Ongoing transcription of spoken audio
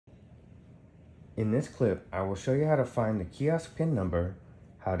In this clip, I will show you how to find the kiosk PIN number,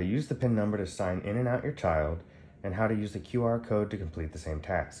 how to use the PIN number to sign in and out your child, and how to use the QR code to complete the same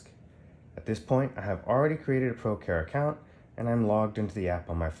task. At this point, I have already created a Procare account and I'm logged into the app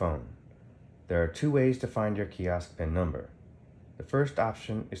on my phone. There are two ways to find your kiosk PIN number. The first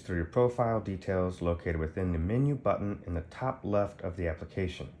option is through your profile details located within the menu button in the top left of the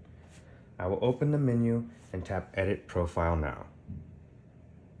application. I will open the menu and tap Edit Profile now.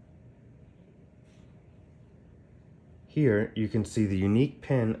 Here, you can see the unique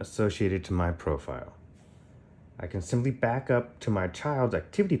PIN associated to my profile. I can simply back up to my child's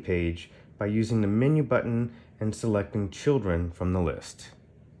activity page by using the menu button and selecting Children from the list.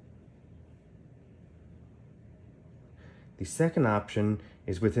 The second option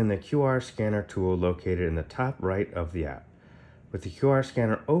is within the QR scanner tool located in the top right of the app. With the QR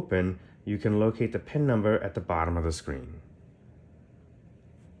scanner open, you can locate the PIN number at the bottom of the screen.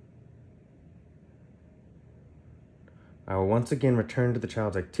 I will once again return to the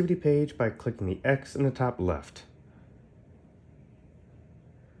child's activity page by clicking the X in the top left.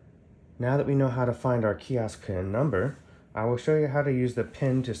 Now that we know how to find our kiosk PIN number, I will show you how to use the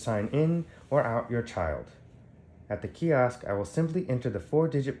PIN to sign in or out your child. At the kiosk, I will simply enter the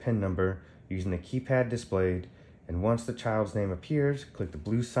 4-digit PIN number using the keypad displayed, and once the child's name appears, click the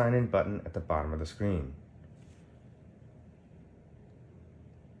blue Sign In button at the bottom of the screen.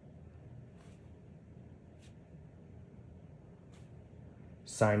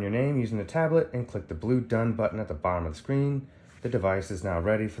 Sign your name using the tablet and click the blue Done button at the bottom of the screen. The device is now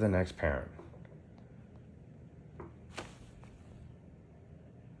ready for the next parent.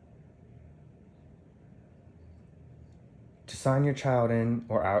 To sign your child in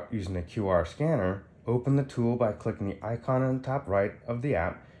or out using the QR scanner, open the tool by clicking the icon on the top right of the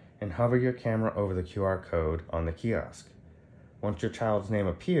app and hover your camera over the QR code on the kiosk. Once your child's name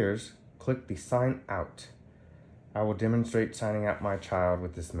appears, click the Sign Out. I will demonstrate signing out my child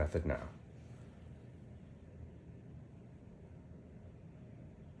with this method now.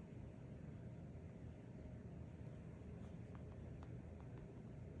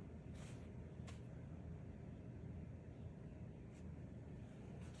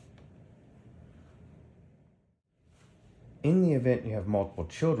 In the event you have multiple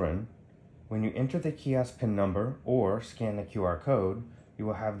children, when you enter the kiosk PIN number or scan the QR code, you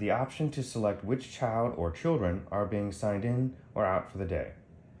will have the option to select which child or children are being signed in or out for the day.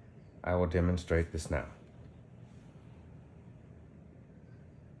 I will demonstrate this now.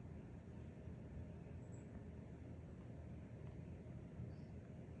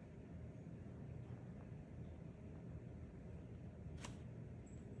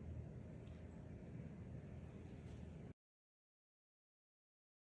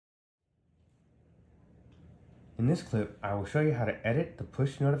 In this clip, I will show you how to edit the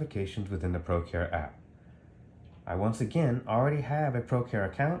push notifications within the Procare app. I once again already have a Procare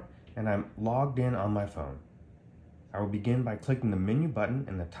account and I'm logged in on my phone. I will begin by clicking the menu button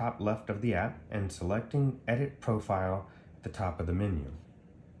in the top left of the app and selecting Edit Profile at the top of the menu.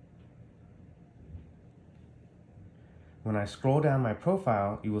 When I scroll down my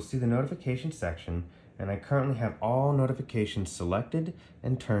profile, you will see the notification section, and I currently have all notifications selected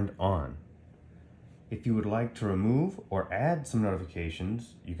and turned on. If you would like to remove or add some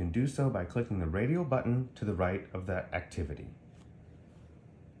notifications, you can do so by clicking the radio button to the right of that activity.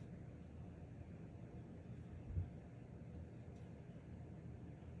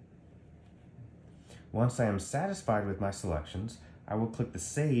 Once I am satisfied with my selections, I will click the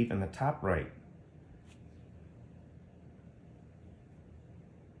Save in the top right.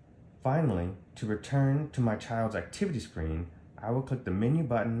 Finally, to return to my child's activity screen, I will click the menu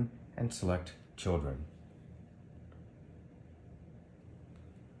button and select Children.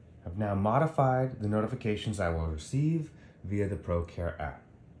 I've now modified the notifications I will receive via the Procare app.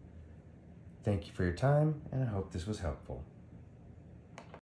 Thank you for your time, and I hope this was helpful.